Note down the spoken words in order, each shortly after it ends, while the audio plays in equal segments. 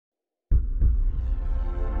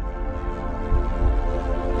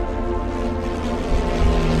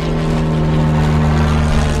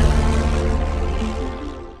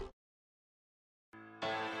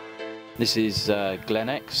This is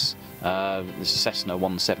Glenx. This is Cessna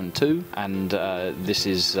 172, and this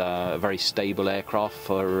is a very stable aircraft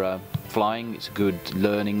for flying. It's a good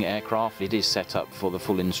learning aircraft. It is set up for the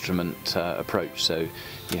full instrument approach, so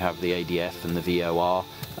you have the ADF and the VOR.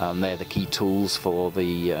 They're the key tools for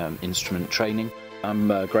the instrument training. I'm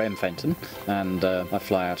Graham Fenton, and I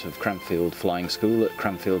fly out of Cranfield Flying School at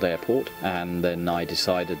Cranfield Airport, and then I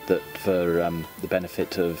decided that for the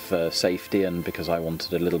benefit of safety and because I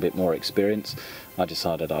wanted a little bit more experience, I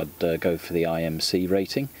decided I'd go for the IMC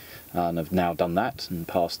rating, and I've now done that and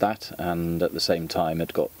passed that, and at the same time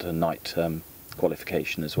had got a night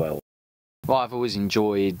qualification as well. Well, I've always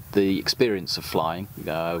enjoyed the experience of flying,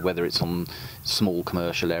 whether it's on small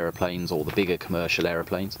commercial aeroplanes or the bigger commercial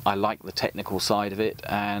aeroplanes. I like the technical side of it,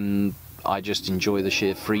 and I just enjoy the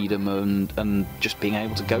sheer freedom and just being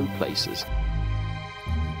able to go places.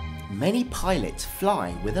 Many pilots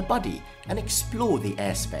fly with a buddy and explore the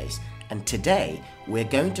airspace, and today we're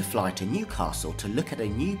going to fly to Newcastle to look at a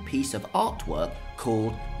new piece of artwork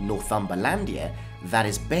called Northunberlandia that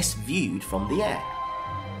is best viewed from the air.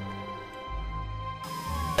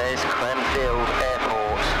 There's Cranfield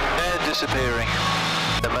Airport. They're disappearing.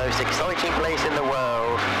 The most exciting place in the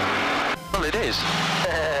world. Well, it is.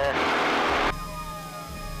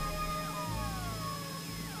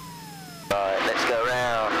 Right, let's go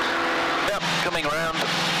round. Yep, coming round.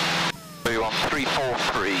 We're on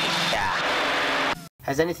 343. Yeah.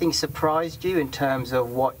 Has anything surprised you in terms of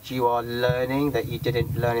what you are learning that you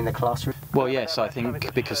didn't learn in the classroom? Well, yes, I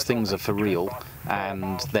think because things are for real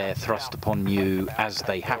and they're thrust upon you as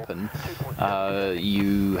they happen,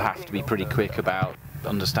 you have to be pretty quick about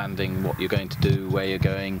understanding what you're going to do, where you're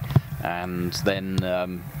going, and then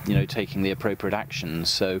you know, taking the appropriate actions.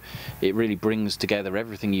 So it really brings together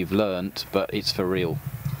everything you've learnt, but it's for real.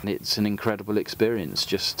 It's an incredible experience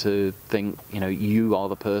just to think, you know, you are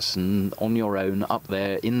the person on your own up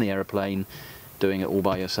there in the aeroplane doing it all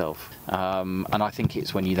by yourself. And I think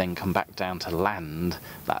it's when you then come back down to land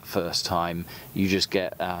that first time, you just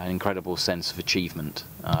get an incredible sense of achievement.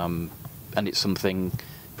 And it's something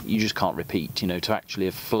you just can't repeat, you know, to actually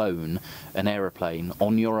have flown an aeroplane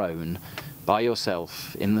on your own, by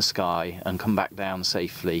yourself, in the sky, and come back down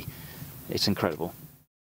safely. It's incredible.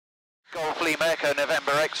 Golf Lima Echo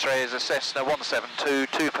November X-ray is a Cessna 172,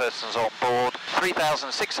 2 persons on board,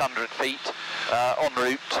 3,600 feet en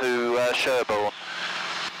route to Sherborne.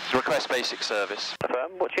 Request basic service.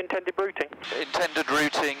 What's your intended routing? Intended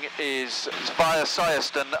routing is via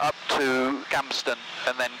Cyeston up to Gamston,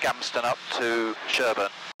 and then Gamston up to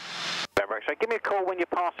Sherborne. November X-ray, give me a call when you're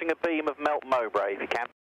passing a beam of Melt Mowbray if you can.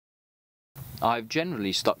 I've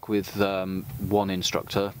generally stuck with one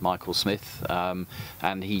instructor, Michael Smith,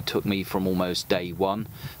 and he took me from almost day one.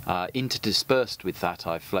 Interdispersed with that,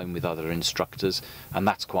 I've flown with other instructors, and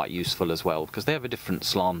that's quite useful as well, because they have a different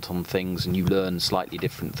slant on things and you learn slightly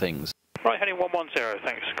different things. Right, heading 110,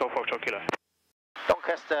 thanks. Golf Foxtrot Kilo.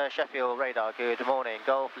 Doncaster, Sheffield radar, good morning.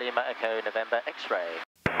 Golf Lima Echo November X-ray.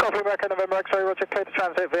 Golf Lima Echo November X-ray, roger, clear to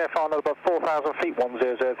transit VFR not above 4,000 feet,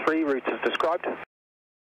 1003, route as described.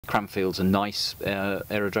 Cranfield's a nice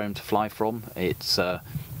aerodrome to fly from. It's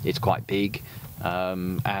quite big,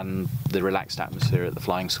 and the relaxed atmosphere at the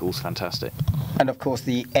flying school is fantastic. And of course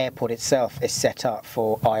the airport itself is set up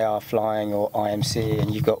for IR flying or IMC,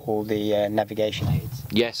 and you've got all the navigation aids.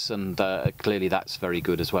 Yes, and clearly that's very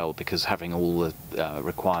good as well, because having all the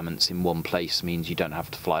requirements in one place means you don't have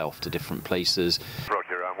to fly off to different places.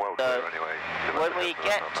 Roger, I'm well clear anyway. When we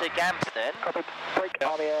get to Gamston,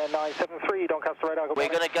 Army Air 973, Doncaster radar. we're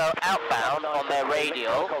going to go outbound on their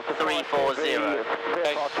radial 340,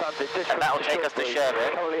 and that will take us to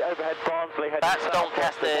Sherborne. That's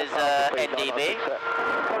Doncaster's NDB.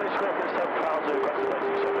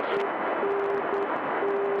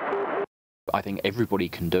 I think everybody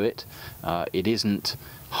can do it. It isn't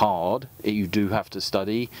hard. You do have to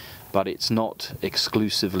study, but it's not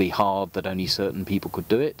exclusively hard that only certain people could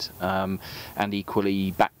do it. And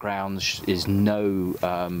equally, background is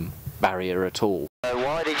no barrier at all.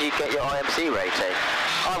 Why did you get your IMC rating?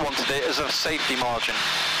 I wanted it as a safety margin,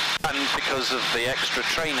 and because of the extra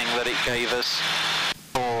training that it gave us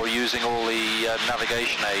for using all the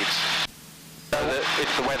navigation aids. So that if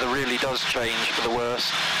the weather really does change for the worse,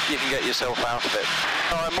 you can get yourself out of it.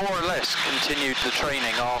 I more or less continued the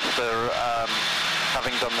training after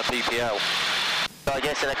having done the PPL. So I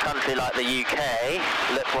guess in a country like the UK,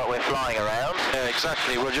 look what we're flying around. Yeah,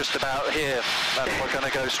 exactly. We're just about here, and we're going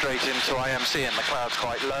to go straight into IMC, and the cloud's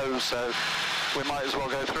quite low, so we might as well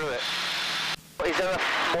go through it. Is there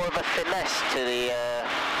more of a finesse to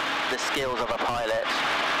the skills of a pilot?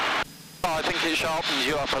 I I think it sharpens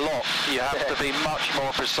you up a lot. You have to be much more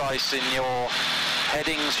precise in your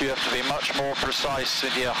headings, you have to be much more precise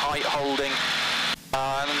with your height holding,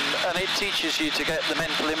 and it teaches you to get the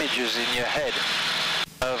mental images in your head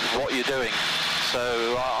of what you're doing.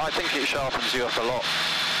 So I think it sharpens you up a lot.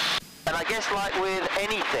 And I guess like with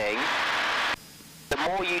anything, the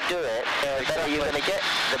more you do it, the better you're going to get,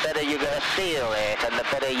 the better you're going to feel it, and the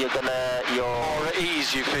better you're going to, The more at ease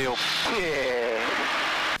you feel. Yeah.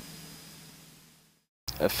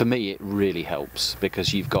 For me, it really helps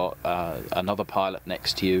because you've got another pilot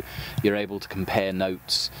next to you. You're able to compare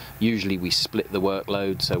notes. Usually we split the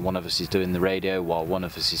workload, so one of us is doing the radio while one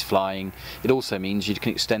of us is flying. It also means you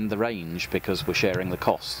can extend the range because we're sharing the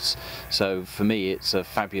costs. So for me, it's a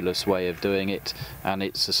fabulous way of doing it, and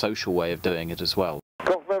it's a social way of doing it as well.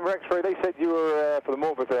 Member X-ray, they said you were for the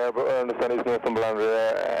Morpeth there, but I understand it's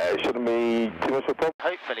Northunberlandia. It shouldn't be too much of a problem.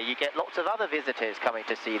 Hopefully you get lots of other visitors coming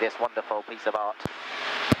to see this wonderful piece of art.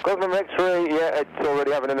 Member X-ray, yeah, it's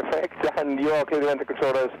already having an effect, and you are clearly under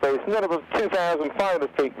control of space. And then it was 2,500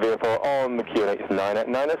 feet vehicle on the QNH 9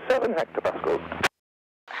 hectopascals.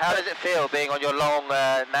 How does it feel being on your long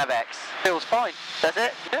Navex? Feels fine. Does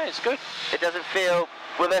it? Yeah, it's good. It doesn't feel...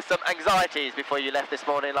 Were there some anxieties before you left this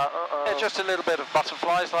morning, like, Yeah, just a little bit of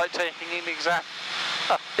butterflies, like taking an exam.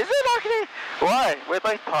 Is it likely? Why? We're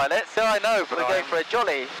both pilots. Yeah, I know, but We're going for a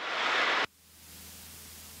jolly.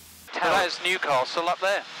 Well, there's Newcastle up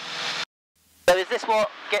there. So is this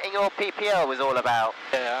what getting your PPL was all about?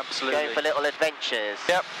 Yeah, absolutely. Going for little adventures?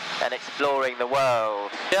 Yep. And exploring the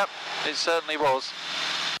world? Yep, it certainly was.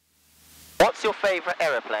 What's your favourite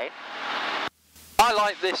aeroplane? I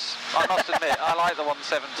like this, I must admit, I like the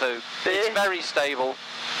 172. It's very stable.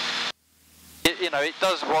 You know, it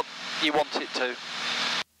does what you want it to.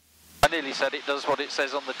 I nearly said it does what it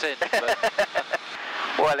says on the tin. But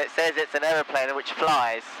Well, it says it's an aeroplane which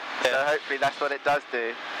flies, so hopefully that's what it does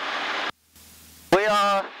do. We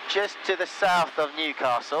are just to the south of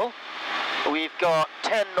Newcastle. We've got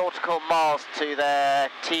 10 nautical miles to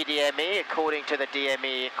the TDME, according to the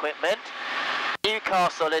DME equipment.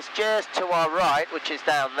 Newcastle is just to our right, which is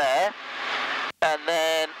down there, and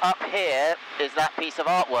then up here is that piece of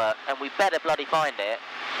artwork, and we better bloody find it,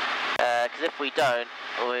 because if we don't,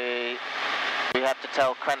 we have to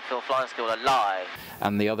tell Cranfield Flying School a lie.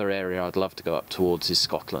 And the other area I'd love to go up towards is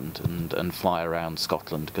Scotland and fly around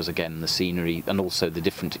Scotland, because again the scenery and also the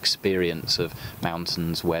different experience of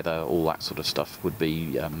mountains, weather, all that sort of stuff would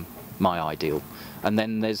be my ideal. And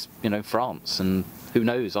then there's, you know, France, and who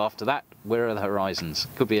knows after that, where are the horizons?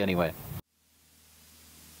 Could be anywhere.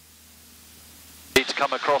 need to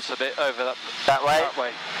come across a bit over That way? That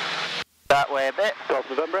way. That way a bit. Golf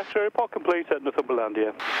November X-ray, report complete at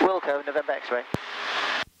Northunberlandia. Wilco, November X-ray.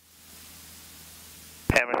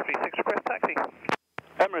 Emirates 36, request taxi.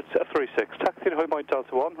 Emirates 36, taxi to Hoypoint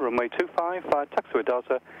Delta 1, runway 25, taxiway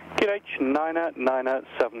Delta, QNH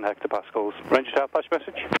 997 hectopascals. Range out, flash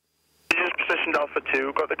message. Just positioned Alpha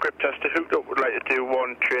 2, got the grip tester hooked up, would like to do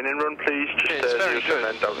one training run please. Just it's very good.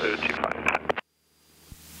 and then Delta 25.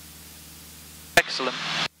 Excellent.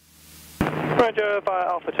 Roger, via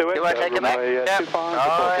Alpha 2, Do I take it back? runway Yep. 25.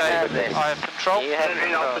 I have control. You have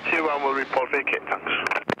In Alpha 2 and we'll report vacate, thanks.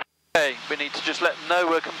 Okay, we need to just let them know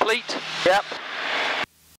we're complete. Yep.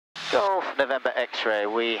 Golf November X-ray,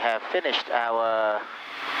 we have finished our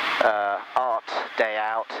art day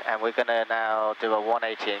out, and we're going to now do a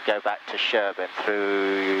 180 and go back to Sherburn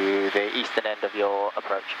through the eastern end of your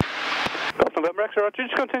approach. Golf November X-ray, Roger,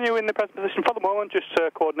 just continue in the present position for the moment, just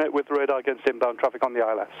coordinate with the radar against inbound traffic on the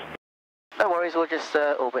ILS. No worries, we'll just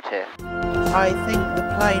orbit here. I think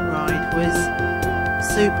the plane ride was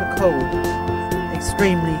super cool.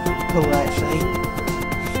 Extremely cool, actually.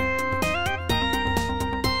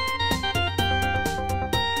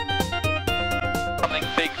 Something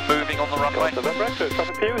big moving on the runway. November X-ray,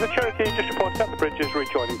 traffic view, the Cherokee just reported that the bridge is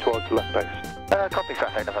rejoining towards the left base. Copy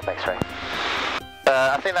traffic, November X-ray.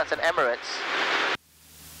 I think that's an Emirates.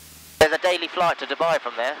 There's a daily flight to Dubai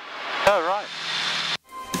from there. Oh, right.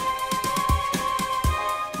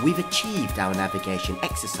 We've achieved our navigation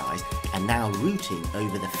exercise and now routing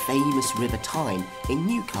over the famous River Tyne in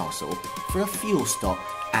Newcastle for a fuel stop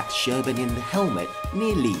at Sherburn in the Helmet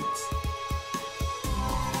near Leeds.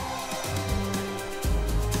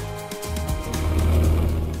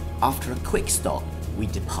 After a quick stop, we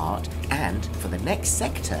depart and for the next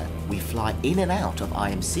sector we fly in and out of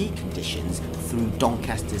IMC conditions through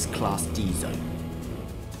Doncaster's Class D zone.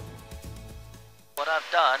 What I've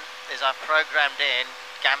done is I've programmed in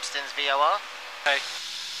Gamston's VOR. Okay.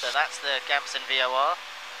 So that's the Gamston VOR.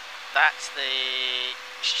 That's the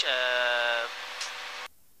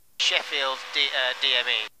Sheffield's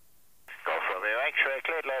DME. Golf X-ray,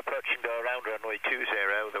 cleared low approach and go around runway 20.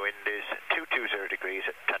 The wind is 220 degrees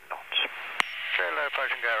at 10 knots. Cleared low approach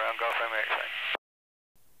and go around, Golf Lima X-ray.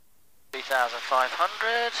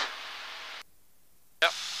 3,500.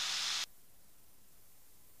 Yep.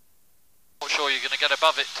 Not sure you're going to get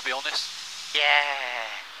above it, to be honest. Yeah.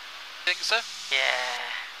 Think so? Yeah.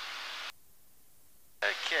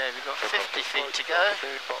 Okay, we've got 50 feet to go.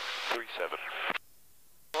 Box 37.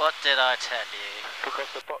 What did I tell you? Look off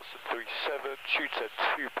the box 37, shooter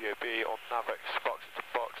 2 POB on Navex, box to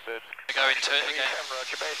Boxton. Go into it again.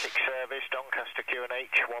 Roger, basic service, Doncaster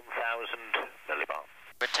QNH 1000 millibar.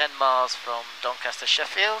 We're 10 miles from Doncaster,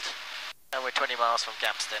 Sheffield, and we're 20 miles from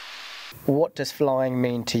Gampston. What does flying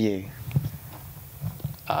mean to you?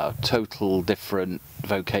 Total different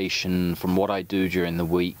vocation from what I do during the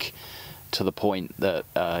week, to the point that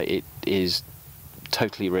it is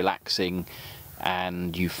totally relaxing,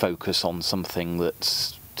 and you focus on something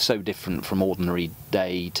that's so different from ordinary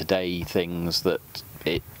day-to-day things that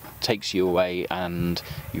it takes you away and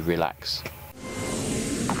you relax.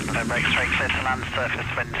 November X-ray, clear to land, surface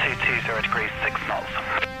wind 220 degrees, 6 knots.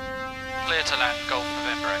 Clear to land, Golf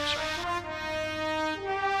November X-ray.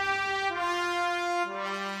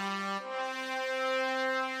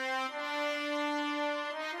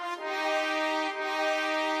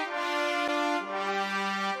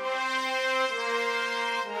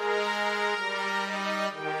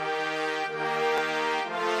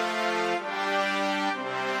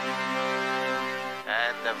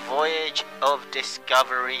 The voyage of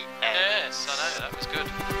discovery ends. Yes, I know, that was good.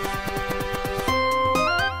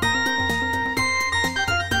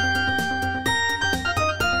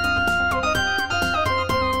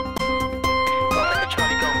 Golf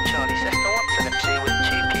Charlie, Golf Charlie, Cessna 172 with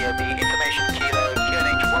 2 POB, information kilo,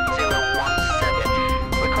 QNH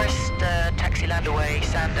 1017. Request taxi land away,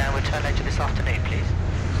 Sandown, return later this afternoon, please.